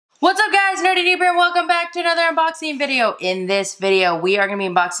it's Nerdy Newb and welcome back to another unboxing video. In this video, we are going to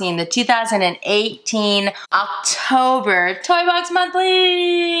be unboxing the 2018 October Toy Box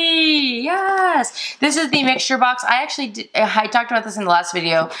Monthly. Yes! This is the mixture box. I talked about this in the last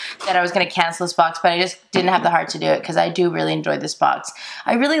video that I was going to cancel this box, but I just didn't have the heart to do it because I do really enjoy this box.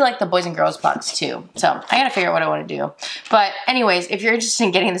 I really like the boys and girls box too, so I got to figure out what I want to do. But anyways, if you're interested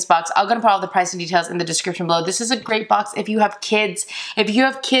in getting this box, I'm going to put all the price and details in the description below. This is a great box if you have kids. If you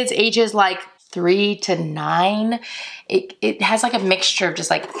have kids ages like 3 to 9, it has like a mixture of just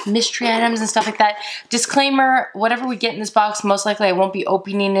like mystery items and stuff like that. Disclaimer, whatever we get in this box, most likely I won't be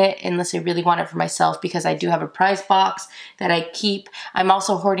opening it unless I really want it for myself because I do have a prize box that I keep. I'm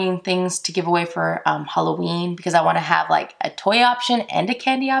also hoarding things to give away for Halloween because I want to have like a toy option and a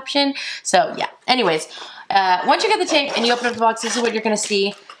candy option. So yeah, anyways, once you get the tape and you open up the box, this is what you're going to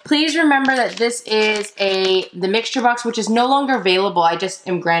see. Please remember that this is the mixture box, which is no longer available. I just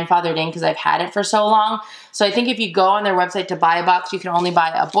am grandfathered in because I've had it for so long. So I think if you go on their website to buy a box, you can only buy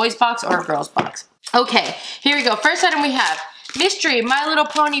a boys box or a girls box. Okay, here we go. First item we have mystery My Little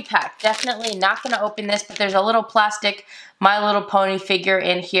Pony pack. Definitely not going to open this, but there's a little plastic My Little Pony figure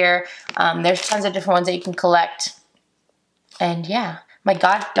in here. There's tons of different ones that you can collect. And yeah, my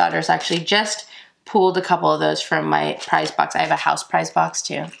goddaughter's actually just pulled a couple of those from my prize box. I have a house prize box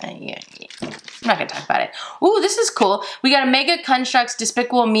too. Yeah. I'm not gonna talk about it. Ooh, this is cool. We got a Mega Construx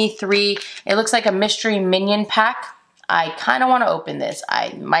Despicable Me 3. It looks like a mystery minion pack. I kind of want to open this.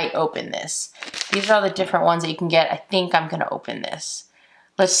 I might open this. These are all the different ones that you can get. I think I'm gonna open this.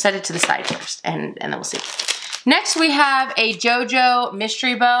 Let's set it to the side first and then we'll see. Next we have a JoJo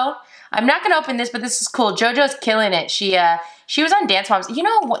mystery bow. I'm not gonna open this, but this is cool. JoJo's killing it. She was on Dance Moms. You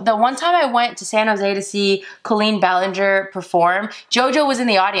know, the one time I went to San Jose to see Colleen Ballinger perform, JoJo was in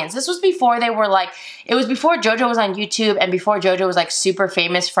the audience. This was before they were like, it was before JoJo was on YouTube and before JoJo was like super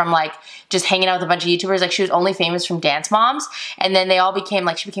famous from like just hanging out with a bunch of YouTubers. Like she was only famous from Dance Moms. And then they all became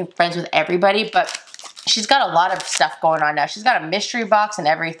like, she became friends with everybody. But she's got a lot of stuff going on now. She's got a mystery box and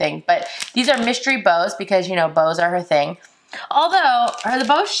everything. But these are mystery bows because, you know, bows are her thing. Although, the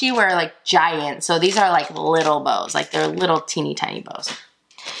bows she wear are like giant, so these are like little bows, like they're little teeny tiny bows.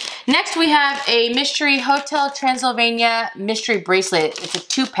 Next we have a Mystery Hotel Transylvania mystery bracelet. It's a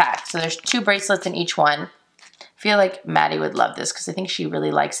 2-pack, so there's 2 bracelets in each one. I feel like Maddie would love this because I think she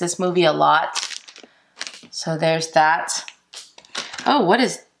really likes this movie a lot. So there's that. Oh, what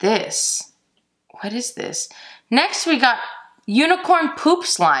is this? What is this? Next we got Unicorn Poop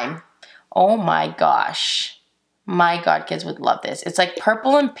Slime. Oh my gosh. My God, kids would love this. It's like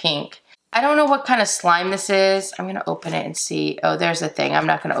purple and pink. I don't know what kind of slime this is. I'm gonna open it and see. Oh, there's the thing. I'm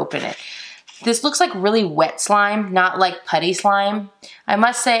not gonna open it. This looks like really wet slime, not like putty slime. I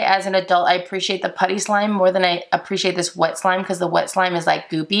must say, as an adult, I appreciate the putty slime more than I appreciate this wet slime because the wet slime is like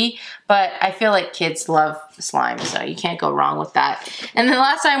goopy, but I feel like kids love slime, so you can't go wrong with that. And the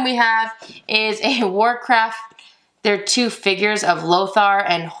last item we have is a Warcraft. There are 2 figures of Lothar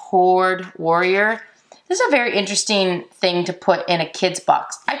and Horde Warrior. This is a very interesting thing to put in a kid's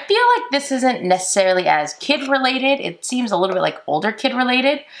box. I feel like this isn't necessarily as kid related. It seems a little bit like older kid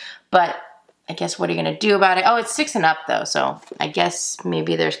related, but I guess what are you gonna do about it? Oh, it's 6 and up though, so I guess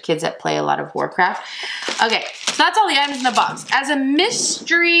maybe there's kids that play a lot of Warcraft. Okay, so that's all the items in the box. As a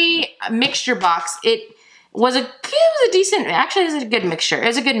mystery mixture box, it was a decent, actually it was a good mixture. It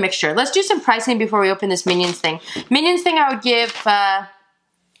was a good mixture. Let's do some pricing before we open this Minions thing. Minions thing I would give,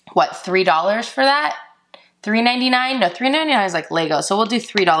 what, $3 for that? $3.99? No, $3.99 is like Lego, so we'll do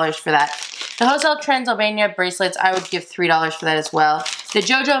 $3 for that. The Hotel Transylvania bracelets, I would give $3 for that as well. The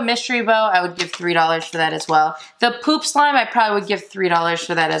JoJo mystery bow, I would give $3 for that as well. The poop slime, I probably would give $3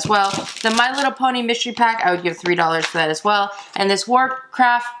 for that as well. The My Little Pony mystery pack, I would give $3 for that as well. And this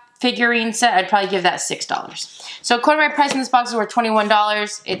Warcraft figurine set, I'd probably give that $6. So according to my price in this box is worth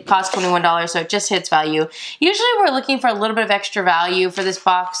 $21. It costs $21, so it just hits value. Usually we're looking for a little bit of extra value for this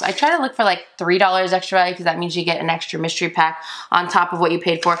box. I try to look for like $3 extra value because that means you get an extra mystery pack on top of what you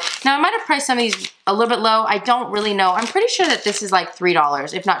paid for. Now I might have priced some of these a little bit low. I don't really know. I'm pretty sure that this is like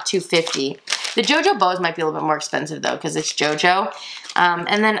 $3, if not $2.50. The JoJo bows might be a little bit more expensive though because it's JoJo.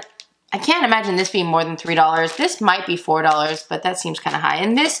 And then I can't imagine this being more than $3. This might be $4, but that seems kind of high.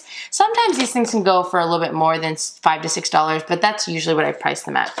 And this, sometimes these things can go for a little bit more than $5 to $6, but that's usually what I price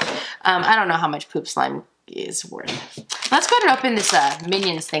them at. I don't know how much poop slime is worth. Let's go ahead and open this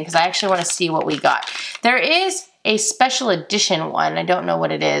Minions thing because I actually want to see what we got. There is a special edition one. I don't know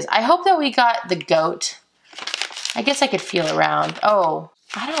what it is. I hope that we got the goat. I guess I could feel around. Oh,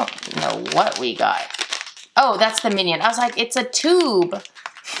 I don't know what we got. Oh, that's the Minion. I was like, it's a tube.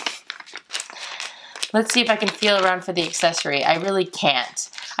 Let's see if I can feel around for the accessory. I really can't.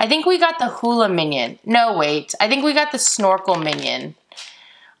 I think we got the hula minion. No, wait. I think we got the snorkel minion.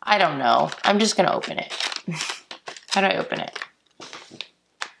 I don't know. I'm just gonna open it. How do I open it?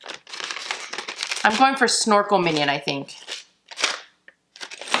 I'm going for snorkel minion, I think.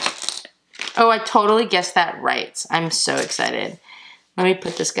 Oh, I totally guessed that right. I'm so excited. Let me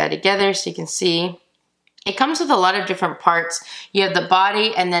put this guy together so you can see. It comes with a lot of different parts. You have the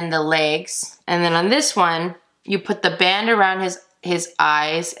body and then the legs. And then on this one, you put the band around his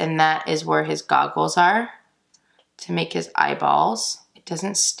eyes, and that is where his goggles are to make his eyeballs. It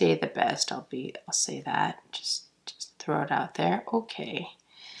doesn't stay the best, I'll say that. Just throw it out there. Okay.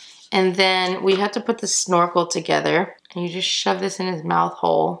 And then we have to put the snorkel together, and you just shove this in his mouth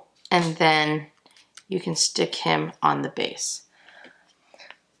hole, and then you can stick him on the base.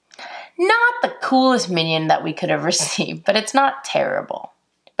 Not the coolest minion that we could have received, but it's not terrible.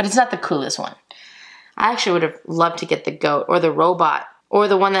 But it's not the coolest one. I actually would have loved to get the goat or the robot or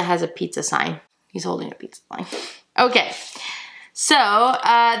the one that has a pizza sign. He's holding a pizza sign. Okay, so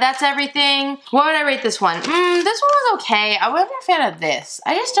that's everything. What would I rate this one? This one was okay. I wasn't a fan of this.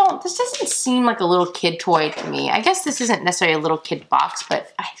 This doesn't seem like a little kid toy to me. I guess this isn't necessarily a little kid box,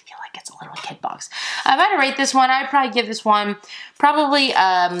 but I feel like it's a little kid box. If I had to rate this one, I'd probably give this one probably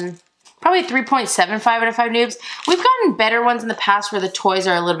 3.75 out of 5 noobs. We've gotten better ones in the past where the toys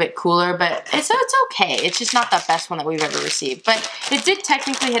are a little bit cooler, but it's okay. It's just not the best one that we've ever received. But it did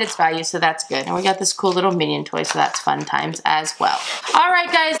technically hit its value, so that's good. And we got this cool little minion toy, so that's fun times as well.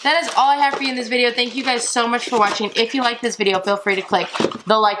 Alright guys, that is all I have for you in this video. Thank you guys so much for watching. If you like this video, feel free to click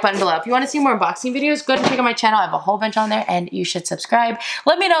the like button below. If you want to see more unboxing videos, go ahead and check out my channel. I have a whole bunch on there, and you should subscribe.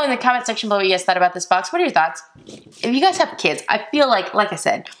 Let me know in the comment section below what you guys thought about this box. What are your thoughts? If you guys have kids, I feel like I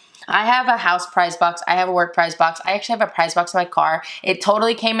said, I have a house prize box. I have a work prize box. I actually have a prize box in my car. It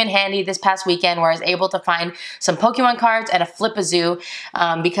totally came in handy this past weekend where I was able to find some Pokemon cards and a Flip-A-Zoo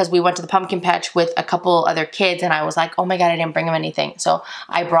because we went to the pumpkin patch with a couple other kids, and I was like, oh my god, I didn't bring them anything. So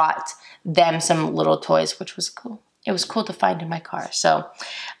I brought them some little toys, which was cool. It was cool to find in my car. So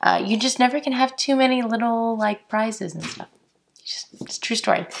you just never can have too many little prizes and stuff. It's a true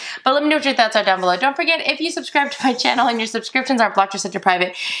story. But let me know what your thoughts are down below. Don't forget, if you subscribe to my channel and your subscriptions aren't blocked or set to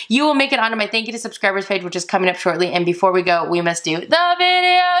private, you will make it onto my thank you to subscribers page, which is coming up shortly. And before we go, we must do the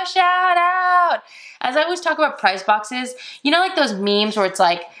video shout out. As I always talk about prize boxes, you know, like those memes where it's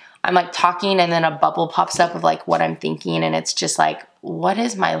like, I'm talking and then a bubble pops up of what I'm thinking, and it's just what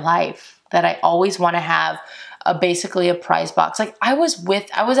is my life that I always want to have basically a prize box. I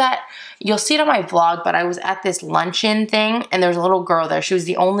was at, you'll see it on my vlog, but I was at this luncheon thing, and there was a little girl there. She was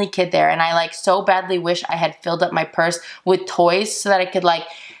the only kid there, and I so badly wish I had filled up my purse with toys so that I could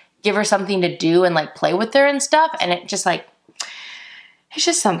give her something to do and play with her and stuff. And it just it's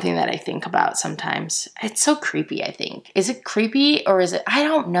just something that I think about sometimes. It's so creepy, I think. Is it creepy or is it, I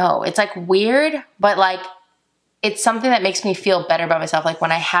don't know. It's weird, but it's something that makes me feel better about myself.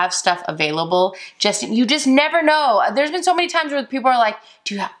 When I have stuff available, you just never know. There's been so many times where people are like,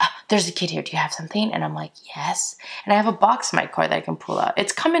 there's a kid here, do you have something? And I'm like, yes. And I have a box in my car that I can pull out.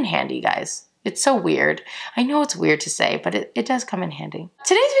 It's come in handy, guys. It's so weird. I know it's weird to say, but it does come in handy.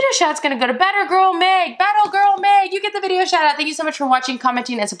 Today's video shout out's gonna go to Battle Girl Meg. Battle Girl Meg, you get the video shout out. Thank you so much for watching,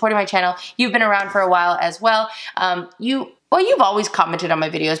 commenting, and supporting my channel. You've been around for a while as well. Well, you've always commented on my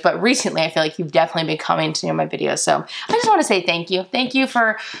videos, but recently I feel like you've definitely been commenting on my videos. So I just want to say thank you. Thank you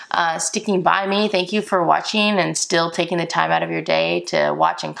for sticking by me. Thank you for watching and still taking the time out of your day to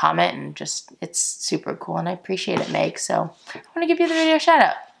watch and comment. And just, it's super cool, and I appreciate it, Meg. So I want to give you the video shout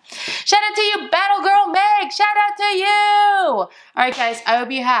out. Shout out to you, Battle Girl Meg. Shout out to you. All right, guys, I hope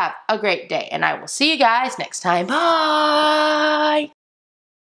you have a great day, and I will see you guys next time. Bye.